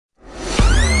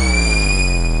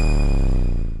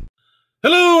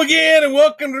again, and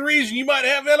welcome to the reason you might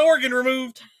have that organ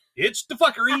removed. It's the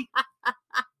fuckery.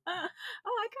 I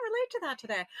can relate to that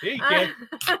today. Yeah, you can.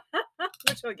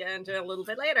 Which we'll get into a little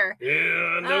bit later. Yeah,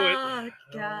 I know it. Oh,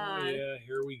 God. Oh, yeah,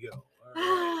 here we go. All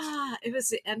right. It was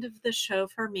the end of the show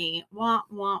for me. Wah,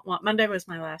 wah, wah. Monday was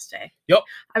my last day. Yep.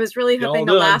 I was really Y'all hoping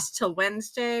to done. last till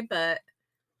Wednesday, but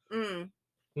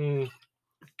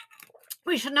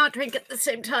we should not drink at the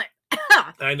same time.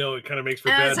 I know, it kind of makes for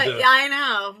And bad. it's like, yeah, I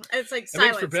know. It's like it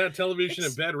silence. makes for bad television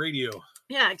and bad radio.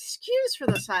 Yeah, excuse for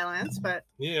the silence, but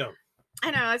Yeah.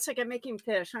 I know. It's like I'm making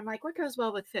fish. I'm like, what goes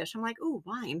well with fish? I'm like, ooh,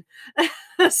 wine.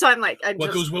 So I'm like,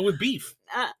 What goes well with beef?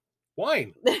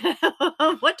 Wine.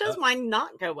 What does wine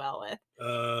not go well with?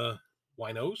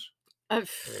 Winos.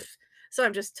 So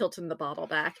I'm just tilting the bottle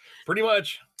back. Pretty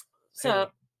much. So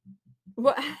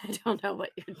what? I don't know what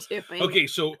you're doing. Okay,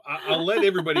 so I'll let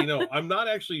everybody know. I'm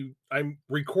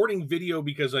recording video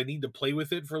because I need to play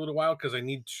with it for a little while because I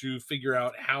need to figure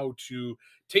out how to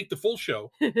take the full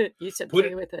show. You said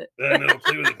play with it. I know,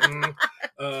 play with it.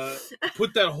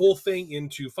 Put that whole thing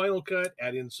into Final Cut,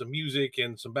 add in some music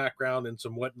and some background and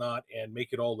some whatnot, and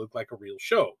make it all look like a real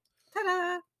show.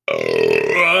 Ta-da!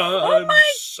 Oh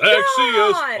my sexy God!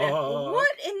 as fuck. What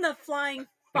in the flying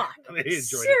fuck?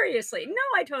 Seriously, no,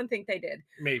 I don't think they did.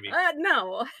 Maybe.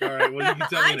 No. All right. Well, you can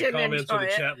tell me in the comments or the enjoy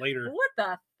it. chat later. What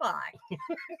the fuck?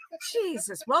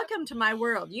 Jesus, welcome to my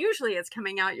world. Usually it's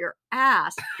coming out your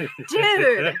ass.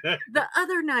 Dude, the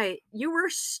other night you were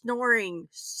snoring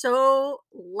so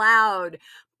loud,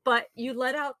 but you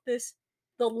let out the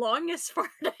longest fart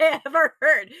I ever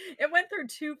heard. It went through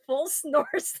 2 full snore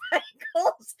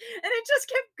cycles and it just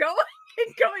kept going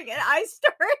and going. And I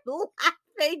started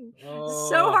laughing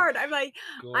so hard. I'm like,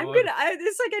 God.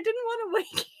 it's like I didn't want to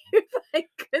wake you, but I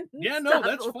couldn't. Yeah, no, stop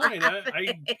that's fine.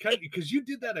 I because you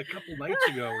did that a couple nights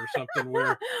ago or something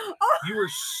where you were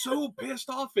so pissed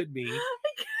off at me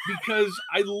because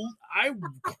I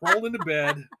crawled into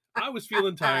bed. I was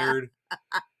feeling tired,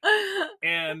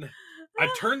 and I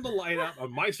turned the light out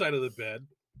on my side of the bed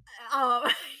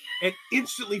and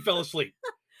instantly fell asleep.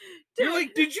 You're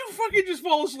like, did you fucking just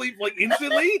fall asleep like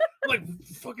instantly? Like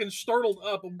fucking startled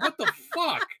up. What the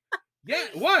fuck? Yeah,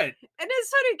 what? And it's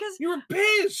funny because you were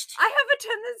pissed. I have a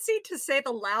tendency to say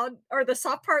the loud or the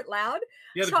soft part loud.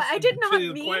 Yeah, so I did not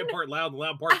mean the quiet part loud, the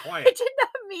loud part quiet. I did not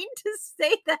mean to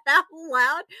say that out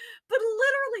loud, but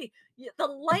literally the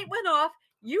light went off.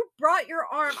 You brought your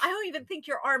arm. I don't even think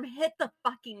your arm hit the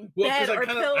fucking bed or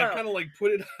pillow. I kind of like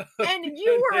put it up. And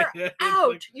you were out.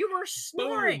 Like, you were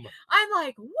snoring. boom. I'm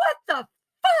like, what the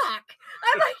fuck?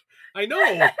 I'm like, I know.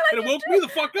 And it woke me the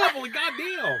fuck up. I'm like,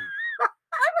 goddamn.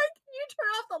 I'm like, you turn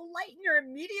off the light and you're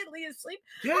immediately asleep.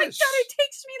 Yes. My God, it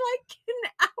takes me like an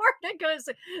hour to go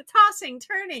tossing,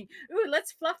 turning. Ooh,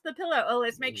 let's fluff the pillow. Oh,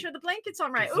 let's make sure the blanket's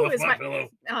on right. Ooh, is my pillow.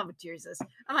 Oh, Jesus.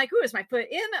 I'm like, ooh, is my foot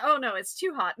in? Oh no, it's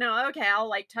too hot. No, okay, I'll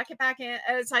like tuck it back in.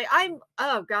 It's like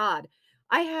oh God.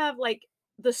 I have like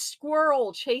the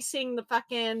squirrel chasing the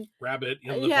fucking rabbit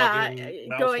in the fucking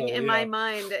going hole, in my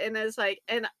mind. And it's like,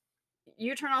 and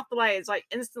you turn off the light, it's like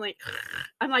instantly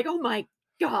I'm like, oh my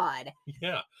God.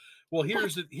 Yeah. Well,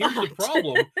 here's the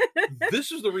problem.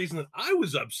 This is the reason that I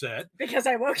was upset. Because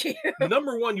I woke you.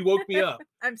 Number one, you woke me up.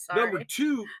 I'm sorry. Number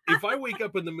two, if I wake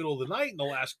up in the middle of the night in the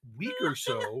last week or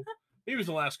so, maybe it was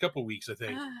the last couple of weeks, I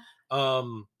think.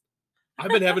 I've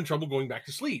been having trouble going back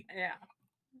to sleep. Yeah.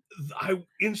 I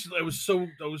was so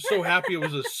happy I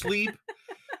was asleep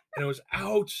and I was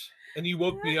out. And you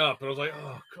woke me up, and I was like,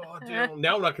 "Oh God, damn!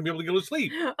 Now I'm not gonna be able to go to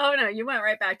sleep." Oh no, you went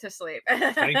right back to sleep.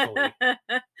 Thankfully.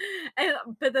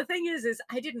 But the thing is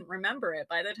I didn't remember it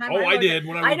by the time. I did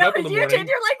when I woke up in the morning. Did.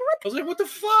 You're like, what? I was like, "What the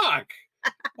fuck?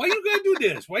 Why you gotta do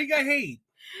this? Why you gotta hate?"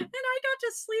 And I got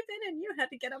to sleep in, and you had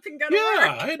to get up and go to work.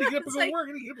 Yeah, I had to get up and go to work. I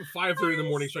had to get up at 5:30 in the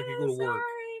morning so I could go to work.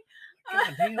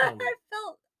 God damn. Well,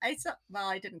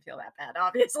 I didn't feel that bad,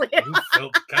 obviously. You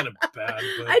felt kind of bad,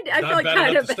 but I not felt bad kind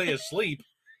enough of to stay asleep.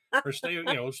 Or stay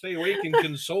awake and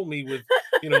console me with,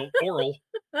 oral.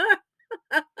 Oh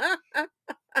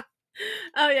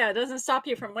yeah, it doesn't stop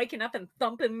you from waking up and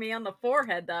thumping me on the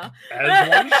forehead, though. As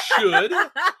one should.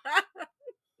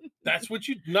 That's what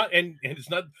you and it's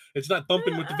not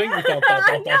thumping with the finger. Thump, thump,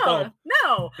 thump, thump, thump.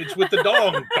 No. It's with the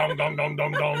dong, dong, dong, dong,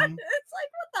 dong, dong. It's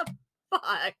like, what the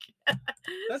fuck?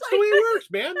 That's the way it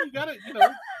works, man. You gotta, I don't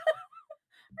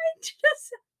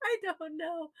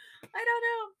know.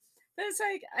 It's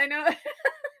like, I know. I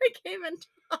came and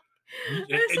talked. And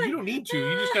you don't need to.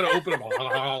 You just gotta open them.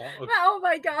 Oh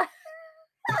my God.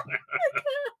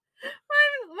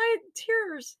 my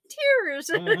tears.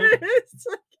 Mm-hmm. It's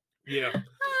like, yeah.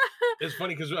 It's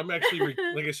funny because I'm actually,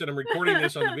 like I said, I'm recording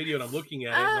this on the video and I'm looking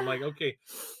at it and I'm like, okay,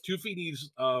 2 feet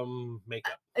needs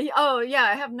makeup. Oh yeah,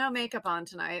 I have no makeup on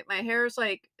tonight. My hair's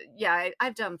like, yeah,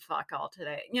 I've done fuck all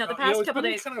today. You know, the past It's couple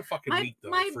been days, kind of fucking my week though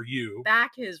my for you.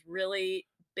 back has really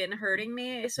been hurting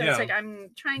me. So it's Yeah. like I'm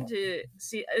trying to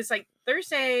see. It's like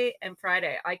Thursday and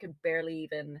Friday, I could barely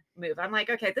even move. I'm like,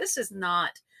 okay, this is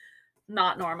not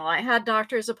normal. I had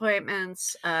doctor's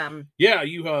appointments. Yeah,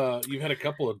 you've had a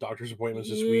couple of doctor's appointments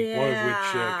this week. One of which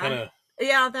kind of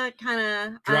that kind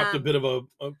of dropped a bit of a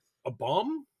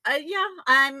bomb. Yeah,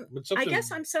 I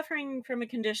guess I'm suffering from a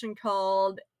condition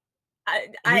called.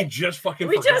 We just fucking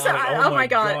we forgot just it. Oh my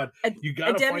god. You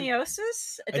got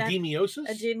edemiosis. Edemiosis.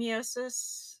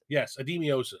 Edemiosis. Yes,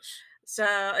 edemiosis. So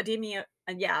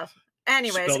yeah.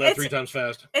 Anyways, spell that 3 times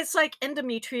fast. It's like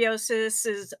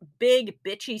endometriosis' big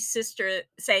bitchy sister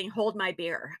saying, "Hold my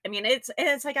beer." I mean, it's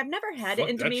like I've never had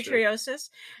endometriosis,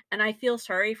 and I feel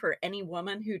sorry for any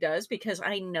woman who does because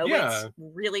I know it's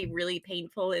really, really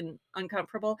painful and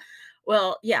uncomfortable.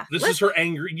 Well, yeah, this is her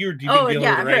anger. You're dealing with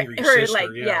her angry sister. Like,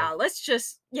 let's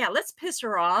piss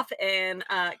her off and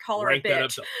call Rank her a bitch. That up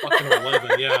to fucking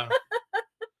 11. Yeah,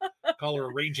 call her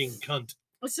a raging cunt.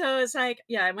 So it's like,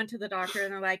 yeah, I went to the doctor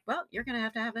and they're like, well, you're going to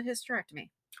have a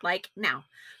hysterectomy. Like now.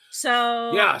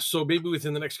 So. Yeah. So maybe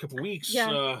within the next couple of weeks,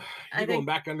 you're going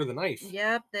back under the knife.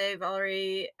 Yep. They've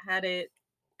already have it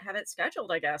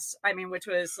scheduled, I guess. I mean, which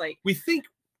was like. We think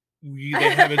they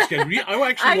have it scheduled. I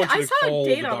actually want you to call a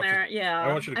date the on doctor. there. Yeah.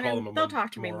 I want you to call them. They'll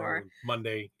talk to me more.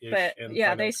 Monday. But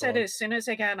yeah, they said as soon as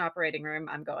I get an operating room,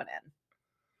 I'm going in.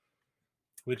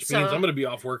 Which means I'm going to be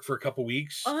off work for a couple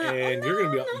weeks, and you're going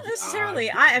to be not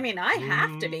necessarily. I mean, I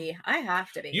have to be.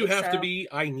 You have to be.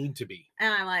 I need to be.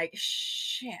 And I'm like,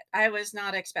 shit. I was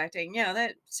not expecting.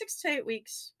 That 6 to 8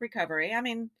 weeks recovery. I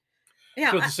mean,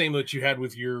 yeah, so it's the same that you had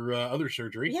with your other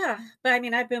surgery. Yeah, but I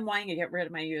mean, I've been wanting to get rid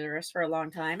of my uterus for a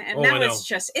long time, and now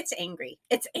it's angry.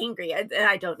 It's angry.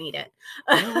 I don't need it.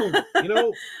 No,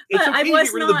 it's okay to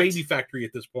get rid of the baby factory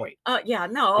at this point. Yeah,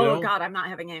 no. Oh God, I'm not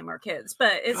having any more kids.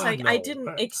 But it's like I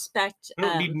didn't expect. I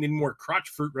don't need any more crotch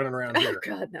fruit running around here. Oh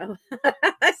God, no.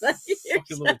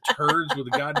 Fucking little turds with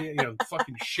a goddamn,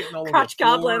 fucking shitting all over the floor. Crotch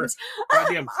goblins.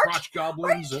 Goddamn crotch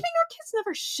goblins. Are you kidding? Our kids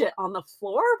never shit on the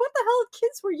floor. What the hell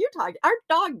kids were you talking? Our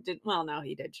dog did. Well, no,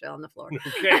 he did shit on the floor.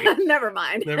 Okay. Never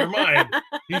mind.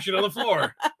 He shit on the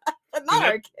floor. But not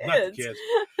our kids. Not the kids.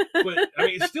 But I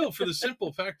mean, still, for the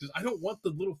simple fact is, I don't want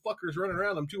the little fuckers running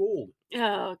around. I'm too old.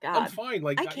 Oh God. I'm fine.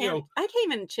 Like I can't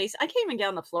even get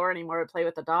on the floor anymore to play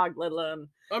with the dog, let alone.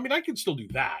 I mean, I can still do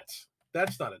that.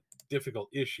 That's not a difficult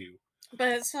issue. But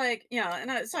it's like,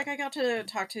 and it's like I got to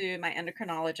talk to my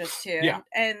endocrinologist too. Yeah.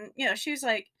 And she was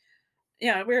like,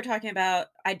 we were talking about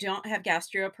I don't have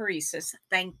gastroparesis,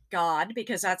 thank God,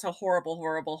 because that's a horrible,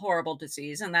 horrible, horrible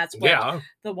disease. And that's what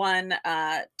the one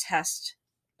test,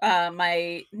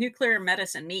 my nuclear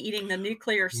medicine, me eating the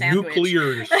nuclear sandwich.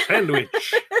 That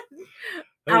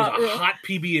was a hot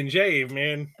PB&J,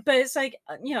 man. But it's like,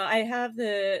 I have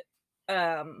the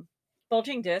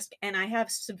bulging disc and I have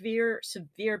severe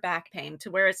back pain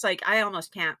to where it's like I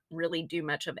almost can't really do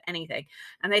much of anything.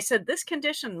 And they said this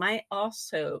condition might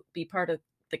also be part of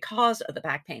the cause of the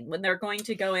back pain. When they're going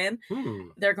to go in,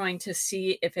 they're going to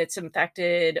see if it's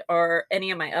infected or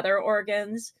any of my other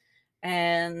organs.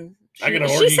 And I got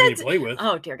an organ you play with.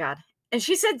 Oh dear God. And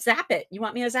she said, zap it. You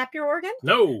want me to zap your organ?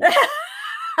 No.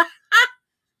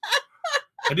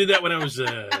 I did that when I was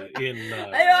in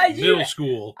middle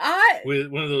school with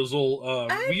one of those little.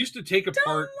 We used to take apart.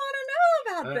 I don't want to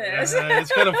know about this.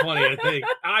 It's kind of funny.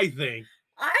 I think.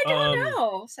 I don't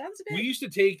know. Sounds a bit. We used to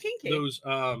take kinky. Those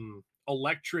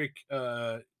electric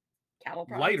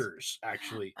lighters,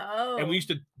 actually, and we used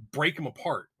to break them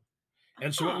apart.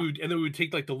 And so then we would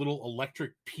take like the little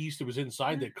electric piece that was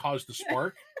inside that caused the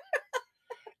spark,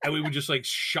 and we would just like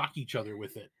shock each other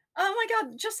with it. Oh my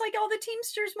God! Just like all the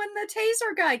Teamsters when the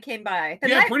taser guy came by.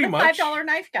 Pretty much. $5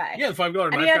 knife guy. Yeah, the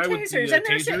 $5 knife guy. Tasers, with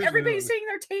the, and everybody's saying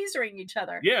they're tasering each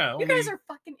other. Yeah, you guys are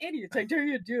fucking idiots. I dare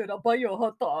you to do it. I'll buy you a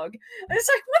hot dog. And it's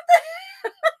like, what the?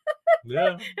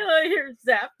 Yeah. And I hear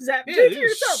zap. Do it to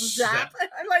yourself, zap.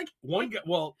 I'm like, one guy.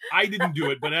 Well, I didn't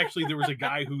do it, but actually there was a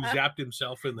guy who zapped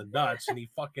himself in the nuts, and he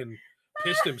fucking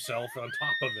pissed himself on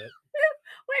top of it.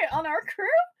 Wait, on our crew?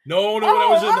 No, when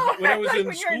I was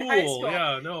in school.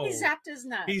 Yeah, no. He zapped his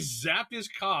nuts. He zapped his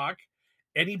cock,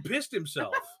 and he pissed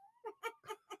himself.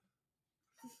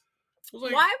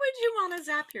 Like, why would you want to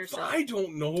zap yourself? I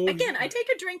don't know. Again, I take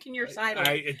a drink in your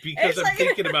sideway. Because I'm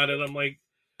thinking about it. I'm like,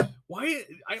 why?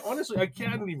 I honestly, I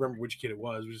can't even remember which kid it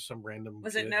was. It was just some random.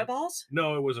 Was it No Balls?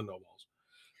 No, it wasn't No Balls.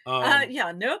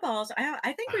 Yeah, no balls.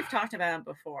 I think we've talked about him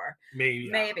before. Maybe.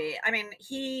 Maybe. I mean,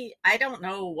 I don't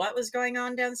know what was going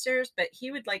on downstairs, but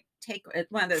he would like take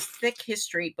one of those thick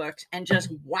history books and just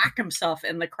whack himself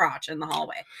in the crotch in the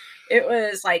hallway. It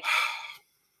was like,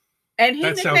 and he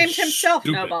That sounds nicknamed himself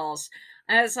No stupid. Balls.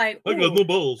 And I was like, I got no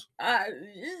balls.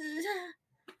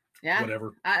 yeah.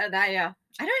 Whatever. Yeah.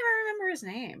 I don't even remember his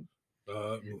name.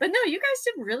 But no, you guys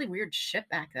did really weird shit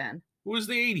back then. It was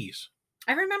the 80s.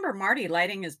 I remember Marty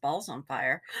lighting his balls on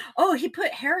fire. Oh, he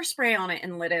put hairspray on it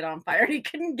and lit it on fire. He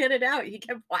couldn't get it out. He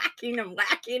kept whacking and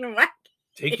whacking and whacking.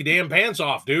 Take your damn pants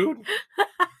off, dude.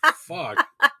 Fuck.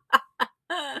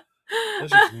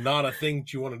 This is not a thing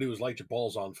that you want to do, is light your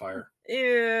balls on fire.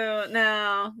 Ew,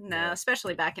 no, Yeah.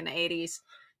 especially back in the 80s.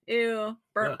 Ew,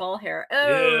 burnt Yeah. ball hair.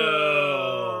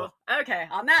 Oh, okay.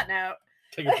 On that note,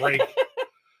 Take a break.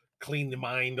 Clean the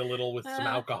mind a little with some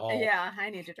alcohol. Yeah, I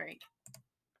need to drink.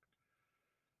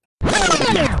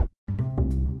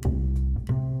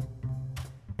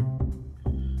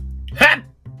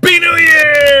 Happy New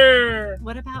Year!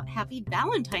 What about Happy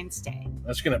Valentine's Day?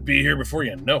 That's going to be here before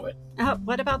you know it.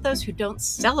 What about those who don't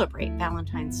celebrate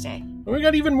Valentine's Day? And we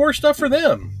got even more stuff for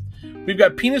them. We've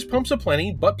got penis pumps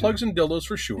aplenty, butt plugs and dildos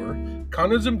for sure,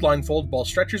 condoms and blindfold, ball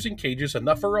stretchers and cages,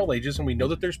 enough for all ages, and we know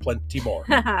that there's plenty more.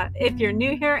 If you're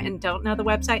new here and don't know the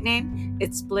website name,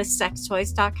 it's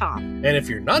blisssextoys.com. And if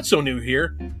you're not so new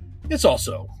here, it's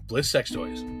also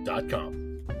blisssextoys.com.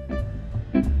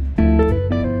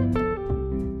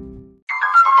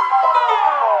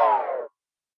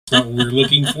 Not what we're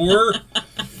looking for.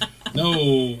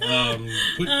 No,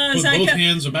 put both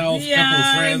hands about, couple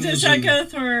of friends. Does that go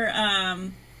for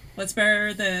what's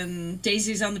better than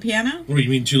daisies on the piano? What do you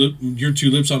mean, your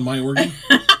two lips on my organ?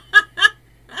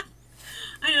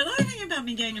 I know, the only thing about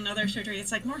me getting another surgery,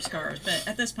 it's like more scars, but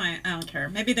at this point, I don't care.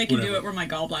 Maybe they can do it where my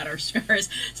gallbladder scars.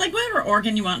 It's like whatever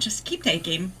organ you want, just keep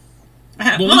taking. No,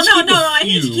 I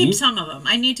need to keep some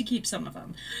of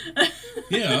them.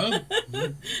 Yeah.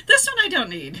 This one I don't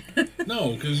need.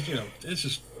 No, because, it's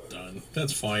just done.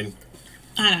 That's fine.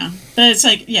 I know. But it's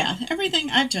like, yeah, everything,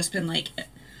 I've just been like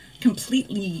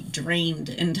completely drained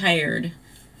and tired.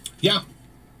 Yeah.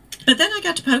 But then I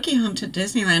got to Pokemon to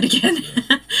Disneyland again.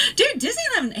 Dude,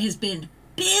 Disneyland has been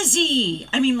busy.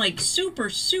 I mean, like, super,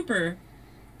 super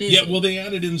busy. Yeah, well, they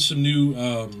added in some new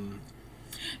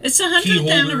it's the 100th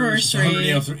anniversary.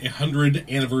 100th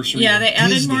anniversary. Yeah, they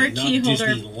added Disney, more not key holder.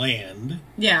 Disneyland.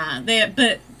 Yeah,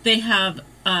 they have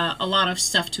a lot of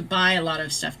stuff to buy, a lot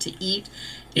of stuff to eat.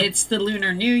 Yep. It's the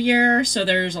Lunar New Year, so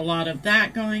there's a lot of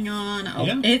that going on.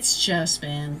 Yeah. It's just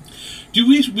been. Dude,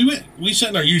 we sat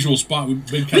in our usual spot. We've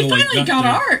been kind We of finally like got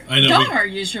our our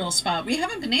usual spot. We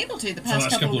haven't been able to the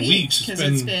past couple of weeks because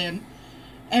it's been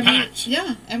packed.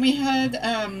 And we had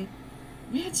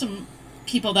some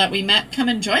people that we met come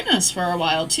and join us for a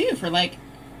while too, for like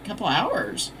a couple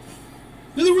hours.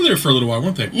 They were there for a little while,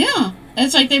 weren't they? Yeah,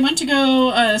 it's like they went to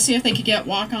go see if they could get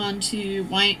walk on to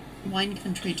Wine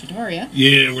Country Trattoria.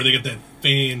 Yeah, where they get that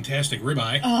fantastic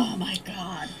ribeye. Oh my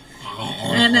god.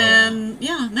 And then,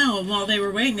 while they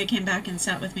were waiting, they came back and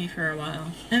sat with me for a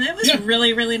while. And it was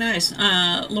really, really nice.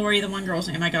 Lori, the one girl's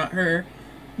name, I got her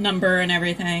number and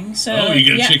everything. So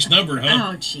you got a chick's number,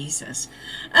 huh? Oh, Jesus.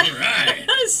 All right.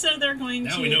 So they're going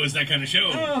now we know it's that kind of show.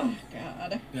 Oh,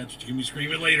 God. That's what you can be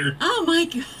screaming later. Oh, my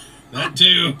God. That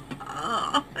too.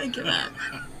 Oh, I give up.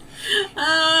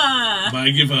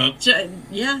 I give up.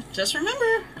 Just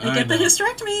remember, I get the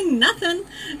hysterectomy, nothing.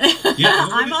 Yeah,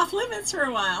 I'm off limits for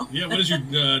a while. Yeah, what does your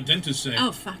dentist say?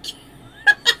 Oh, fuck you.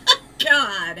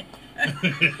 God.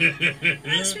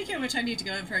 Speaking of which, I need to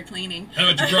go in for a cleaning. How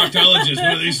about your proctologist?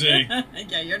 What do they say?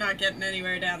 Yeah, you're not getting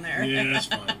anywhere down there. Yeah, that's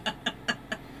fine.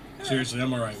 Seriously,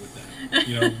 I'm all right with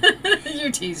that.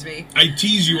 You tease me. I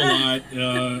tease you a lot.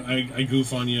 I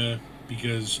goof on you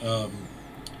because I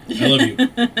love you.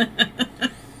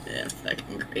 Yeah,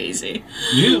 fucking crazy.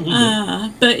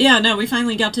 Yeah. But yeah, no, we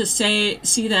finally got to see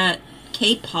that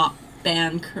K-pop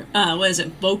band. What is it?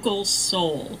 Vocal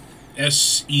Soul.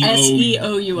 Seoul.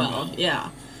 Yeah.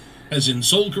 As in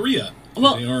Seoul, Korea.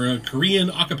 Well, they are a Korean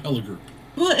a cappella group.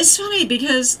 Well, it's funny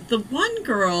because the one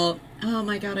girl, oh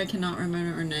my god, I cannot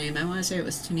remember her name. I want to say it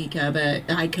was Tanika, but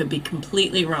I could be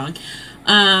completely wrong.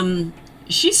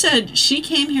 She said she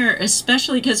came here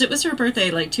especially because it was her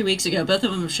birthday like 2 weeks ago. Both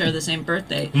of them share the same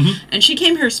birthday. Mm-hmm. And she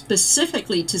came here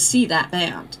specifically to see that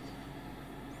band.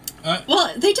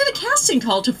 Well, they did a casting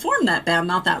call to form that band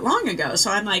not that long ago.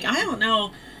 So I'm like, I don't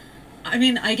know. I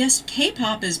mean, I guess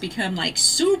K-pop has become like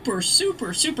super,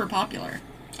 super, super popular.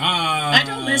 I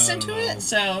don't listen to it,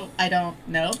 so I don't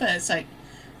know. But it's like,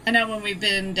 I know when we've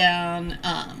been down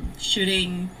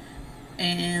shooting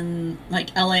in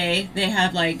like LA, they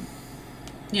have like,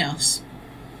 you know,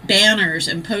 banners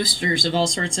and posters of all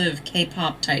sorts of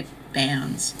K-pop type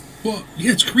bands. Well,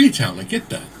 yeah, it's Koreatown. I get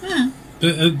that. Yeah.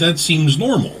 That seems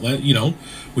normal. That, you know,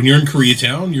 when you're in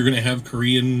Koreatown, you're going to have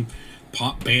Korean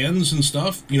pop bands and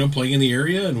stuff, you know, playing in the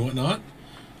area and whatnot.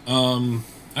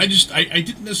 I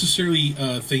didn't necessarily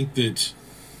think that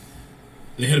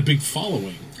they had a big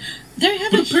following. They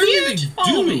have a huge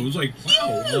following. It was like,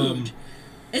 wow.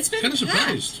 It's been kind of packed.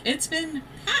 surprised. It's been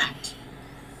packed.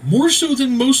 More so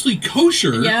than mostly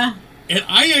kosher. Yeah. And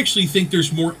I actually think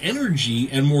there's more energy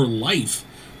and more life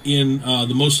in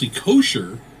the mostly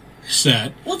kosher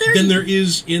set than there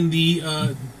is in the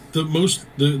kosher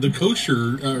the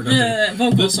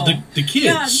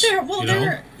kids.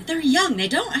 Yeah, they're young. They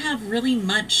don't have really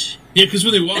much. Yeah, because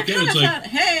when they walk in, it's like,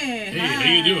 hey, how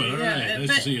you doing? All right,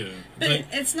 nice to see you. But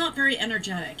it's not very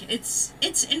energetic. It's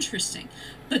interesting.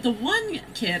 But the one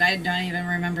kid, I don't even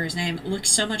remember his name, looks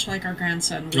so much like our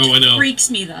grandson, which I know.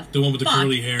 Freaks me the one with the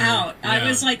curly hair out. Yeah. I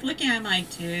was like looking at him like,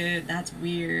 dude, that's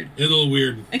weird. It's a little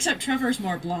weird. Except Trevor's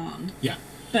more blonde. Yeah.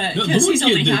 But because he's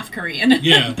only half Korean.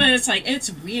 Yeah. But it's like,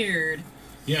 it's weird.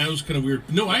 Yeah, it was kind of weird.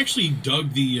 No, I actually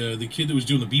dug the kid that was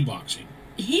doing the beatboxing.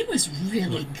 He was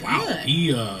really good. Wow,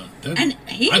 I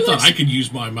looks... thought I could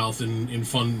use my mouth in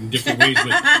fun, different ways,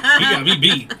 but he got me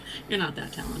beat. You're not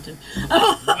that talented.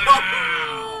 Oh.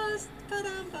 Wow.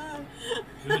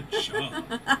 Good job.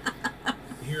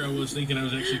 Here I was thinking I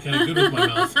was actually kind of good with my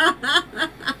mouth. I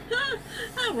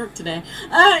worked today.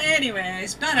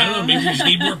 Anyways, but I don't know, maybe we just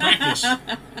need more practice.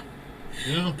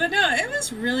 Yeah. But no, it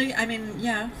was really, I mean,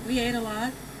 yeah, we ate a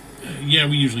lot. Yeah,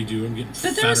 we usually do. I'm getting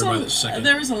fatter by the second.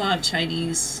 There was a lot of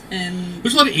Chinese and...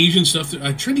 There's a lot of Asian stuff.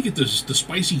 I tried to get the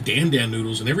spicy Dan Dan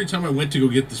noodles, and every time I went to go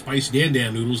get the spicy Dan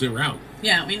Dan noodles, they were out.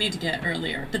 Yeah, we need to get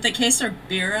earlier. But the queso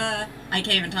birria, I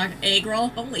can't even talk, egg roll,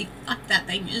 holy fuck, that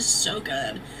thing is so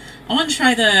good. I want to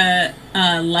try the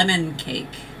lemon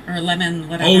cake, or lemon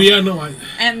whatever. Oh, yeah, no,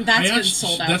 and that's been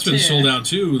sold out, That's been sold out,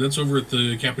 too. That's over at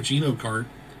the cappuccino cart,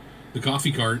 the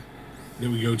coffee cart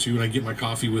that we go to, and I get my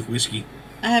coffee with whiskey.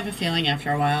 I have a feeling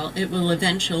after a while it will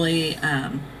eventually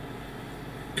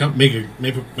make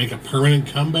a permanent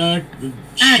comeback.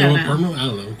 Show up permanently. I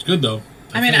don't know. It's good though.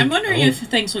 I'm wondering if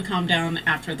things will calm down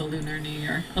after the Lunar New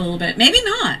Year a little bit. Maybe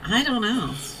not. I don't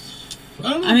know.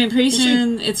 I mean, pretty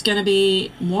soon it's gonna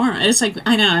be warm. It's like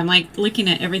I know. I'm like looking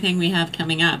at everything we have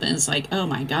coming up, and it's like, oh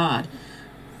my god,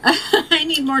 I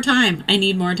need more time. I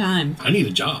need a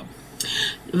job.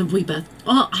 We both.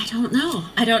 Well, I don't know.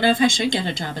 I don't know if I should get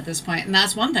a job at this point, and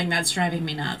that's one thing that's driving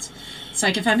me nuts. It's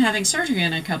like if I'm having surgery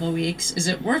in a couple of weeks, is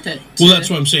it worth it? Well, that's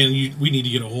what I'm saying. We need to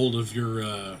get a hold of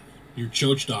your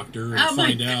choach doctor and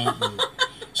find out and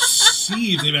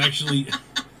see if they've actually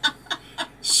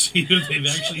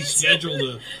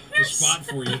scheduled a spot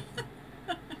for you.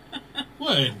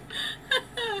 What?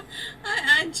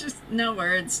 I just no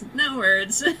words.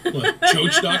 What?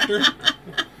 Choach doctor?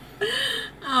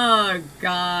 Oh,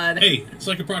 God. Hey, it's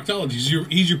like a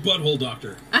proctologist. He's your butthole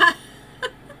doctor. I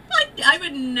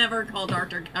would never call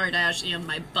Dr. Kardashian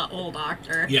my butthole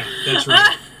doctor. Yeah, that's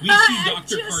right. We see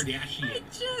Dr. Kardashian. I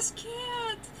just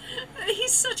can't.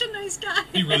 He's such a nice guy.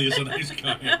 He really is a nice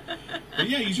guy. But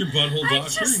yeah, he's your butthole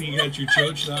doctor, and you got your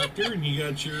choach doctor, and you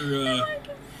got your...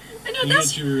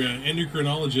 got your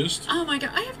endocrinologist. Oh my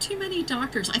god, I have too many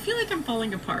doctors. I feel like I'm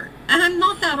falling apart. And I'm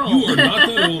not that old. You are not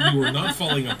that old. You are not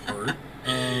falling apart.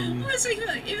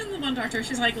 Even the one doctor,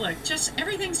 she's like, look,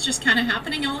 everything's just kind of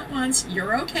happening all at once.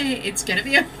 You're okay. It's going to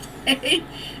be okay.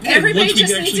 Yeah, everybody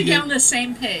just needs to get on the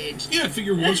same page. Yeah, I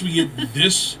figure once we get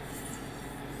this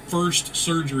first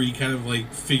surgery kind of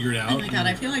like figured out. Oh my god,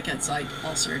 I feel like it's like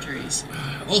all surgeries.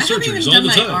 All surgeries, all the time. I haven't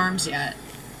even done my arms yet.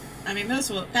 I mean,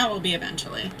 that will be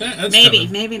eventually. That's maybe,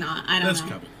 coming. Maybe not. I don't know. That's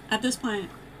coming. At this point.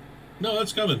 No,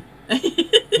 that's coming.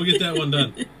 We'll get that one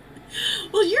done.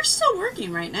 Well, you're still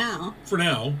working right now. For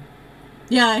now.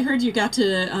 Yeah, I heard you got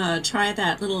to try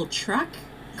that little truck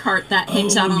cart that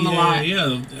hangs out on the lot.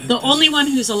 Yeah, the only one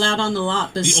who's allowed on the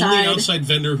lot besides... The only outside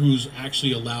vendor who's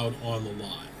actually allowed on the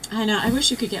lot. I know. I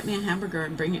wish you could get me a hamburger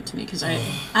and bring it to me, because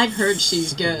I've heard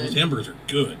she's good. Those hamburgers are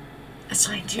good. It's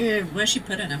like, dude, what does she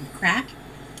put in them? Crack?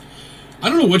 I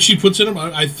don't know what she puts in them.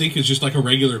 I think it's just like a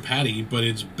regular patty, but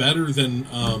it's better than...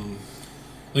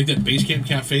 like that Base Camp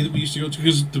Cafe that we used to go to,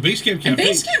 because the Base Camp Cafe... And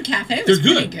Base Camp Cafe was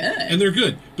pretty good. And they're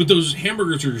good. But those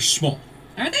hamburgers are small.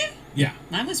 Are they? Yeah.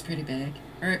 Mine was pretty big.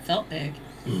 Or it felt big.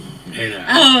 Hey now.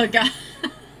 Oh, God.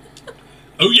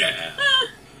 Oh, yeah.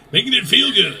 Making it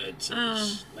feel good.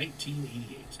 Since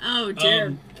 1988. Oh,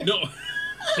 dear. No.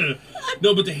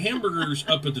 No, but the hamburgers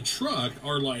up at the truck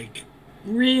are like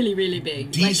really, really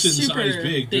big, decent like super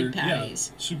size big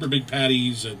patties. Yeah, super big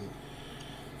patties, and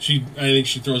I think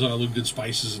she throws out a little good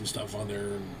spices and stuff on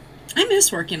there. And I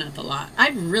miss working at the lot. I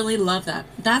really love that.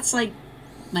 That's like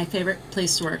my favorite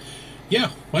place to work.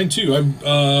 Yeah, mine too.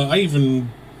 I even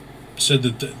said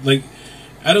that like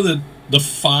out of the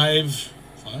five,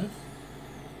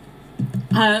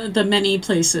 the many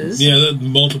places. Yeah, the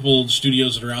multiple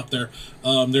studios that are out there.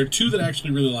 There are two that I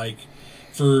actually really like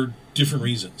for different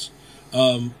reasons.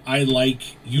 I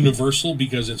like Universal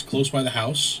because it's close by the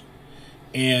house,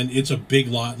 and it's a big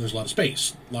lot, and there's a lot of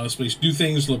space. A lot of space to do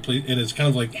things, and it's kind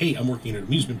of like, hey, I'm working at an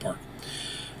amusement park.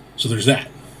 So there's that.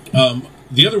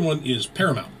 The other one is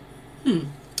Paramount.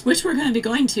 Which we're going to be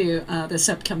going to this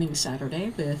upcoming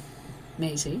Saturday with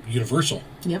Maisie. Universal.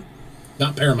 Yep.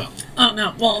 Not Paramount. Oh,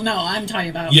 no. Well, no, I'm talking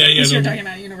about... Yeah. You're talking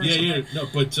about Universal. Yeah. No,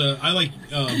 but I like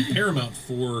Paramount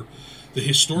for the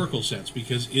historical sense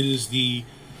because it is the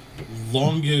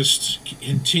longest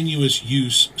continuous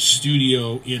use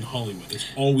studio in Hollywood. It's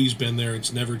always been there.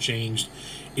 It's never changed.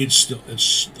 It's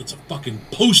a fucking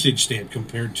postage stamp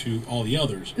compared to all the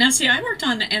others. Now, see, I worked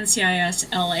on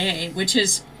NCIS LA, which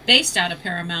is based out of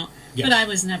Paramount, yes. But I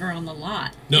was never on the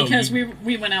lot because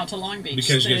we went out to Long Beach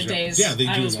because the days they do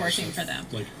I was working for them.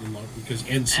 Like because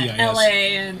NCIS LA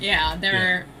and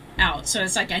they're out, so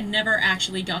it's like I never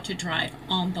actually got to drive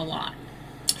on the lot.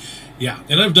 Yeah,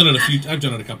 and I've done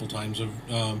it a couple times,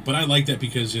 but I like that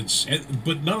because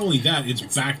but not only that, it's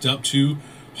backed up to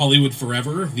Hollywood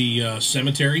Forever, the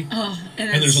cemetery. Oh,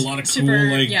 and there's a lot of super,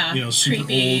 cool, super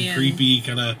old, creepy,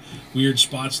 kind of weird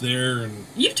spots there. And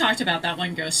you've talked about that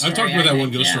one ghost story. I've talked about that one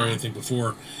ghost story, I think,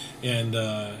 before. And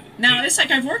now it's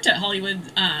like I've worked at Hollywood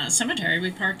Cemetery.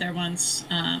 We parked there once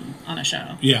on a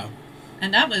show. Yeah,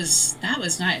 and that was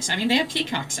nice. I mean, they have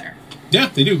peacocks there. Yeah,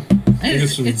 they do.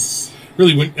 It's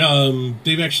really when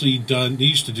they've actually done. They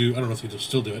used to do. I don't know if they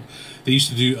still do it. They used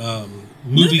to do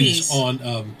movies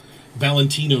on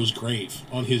Valentino's grave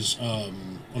on his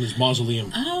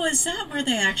mausoleum. Oh, is that where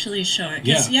they actually show it?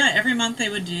 'Cause, every month they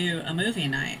would do a movie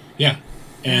night. Yeah,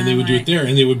 and they would do it there,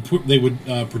 and they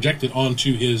would project it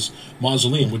onto his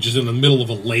mausoleum, which is in the middle of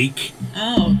a lake.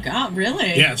 Oh God,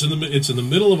 really? Yeah, it's in the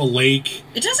middle of a lake.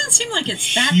 It doesn't seem like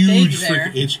it's that big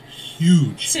there. It's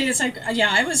huge. See, it's like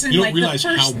I was in like the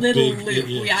first little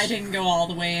loop. I didn't go all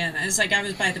the way in. It's like I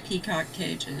was by the peacock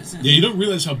cages. Yeah, you don't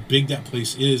realize how big that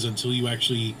place is until you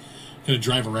actually kind of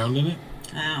drive around in it.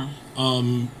 Wow.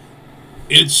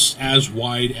 It's as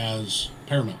wide as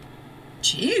Paramount.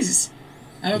 Jeez.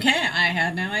 Okay, I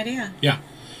had no idea. Yeah.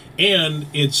 And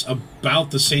it's about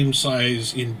the same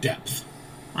size in depth.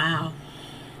 Wow.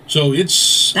 So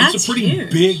it's a pretty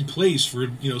huge. Big place for,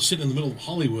 sitting in the middle of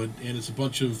Hollywood, and it's a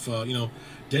bunch of,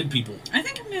 dead people. I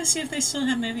think I'm going to see if they still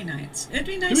have movie nights. It'd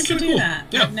be nice to do cool. that.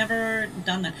 Yeah. I've never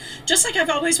done that. Just like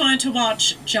I've always wanted to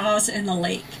watch Jaws in the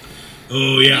lake.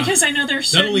 Oh, yeah. Because I know there's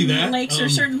certain lakes or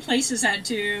certain places that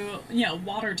do,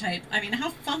 water type. I mean, how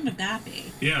fun would that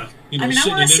be? Yeah. Sitting in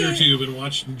an inner tube and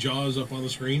watching Jaws up on the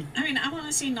screen. I mean, I want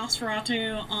to see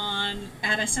Nosferatu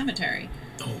at a cemetery.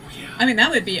 Oh, yeah. I mean,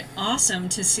 that would be awesome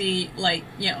to see,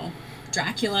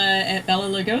 Dracula at Bela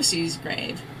Lugosi's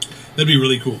grave. That'd be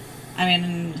really cool. I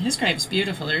mean, his grave's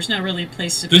beautiful. There's no really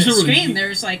place to put a screen.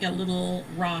 There's like a little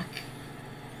rock.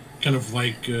 Kind of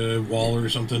like a wall or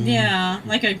something. Yeah,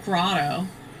 like a grotto.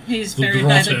 He's buried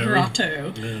by the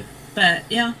grotto. Yeah.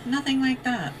 But, nothing like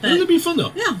that. But, that'd be fun,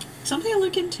 though. Yeah, something to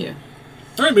look into.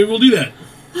 All right, maybe we'll do that.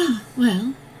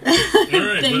 Well,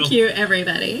 thank you,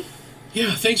 everybody.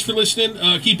 Yeah, thanks for listening.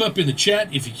 Keep up in the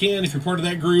chat if you can, if you're part of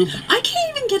that group. I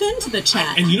can't even get into the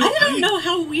chat. I don't know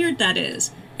how weird that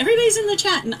is. Everybody's in the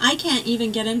chat, and I can't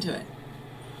even get into it.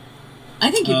 I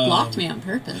think you blocked me on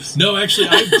purpose. No, actually,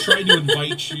 I've tried to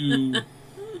invite you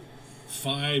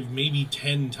 5, maybe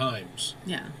 10 times.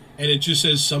 Yeah. And it just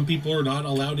says some people are not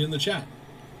allowed in the chat.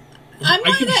 I'm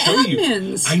one of the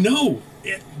admins. I know.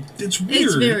 It's weird.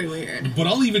 It's very weird. But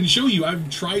I'll even show you. I've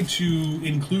tried to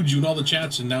include you in all the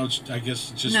chats, and now I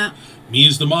guess it's just me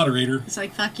as the moderator. It's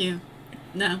like, fuck you.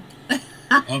 No.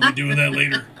 I'll be doing that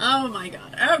later. Oh my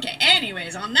God. Okay,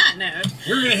 anyways, on that note,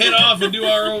 we're going to head off and do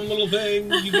our own little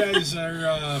thing. You guys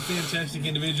are fantastic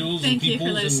individuals and people.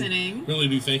 Thank you for listening. Really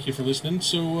do thank you for listening.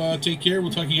 So take care.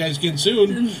 We'll talk to you guys again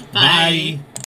soon. Bye. Bye.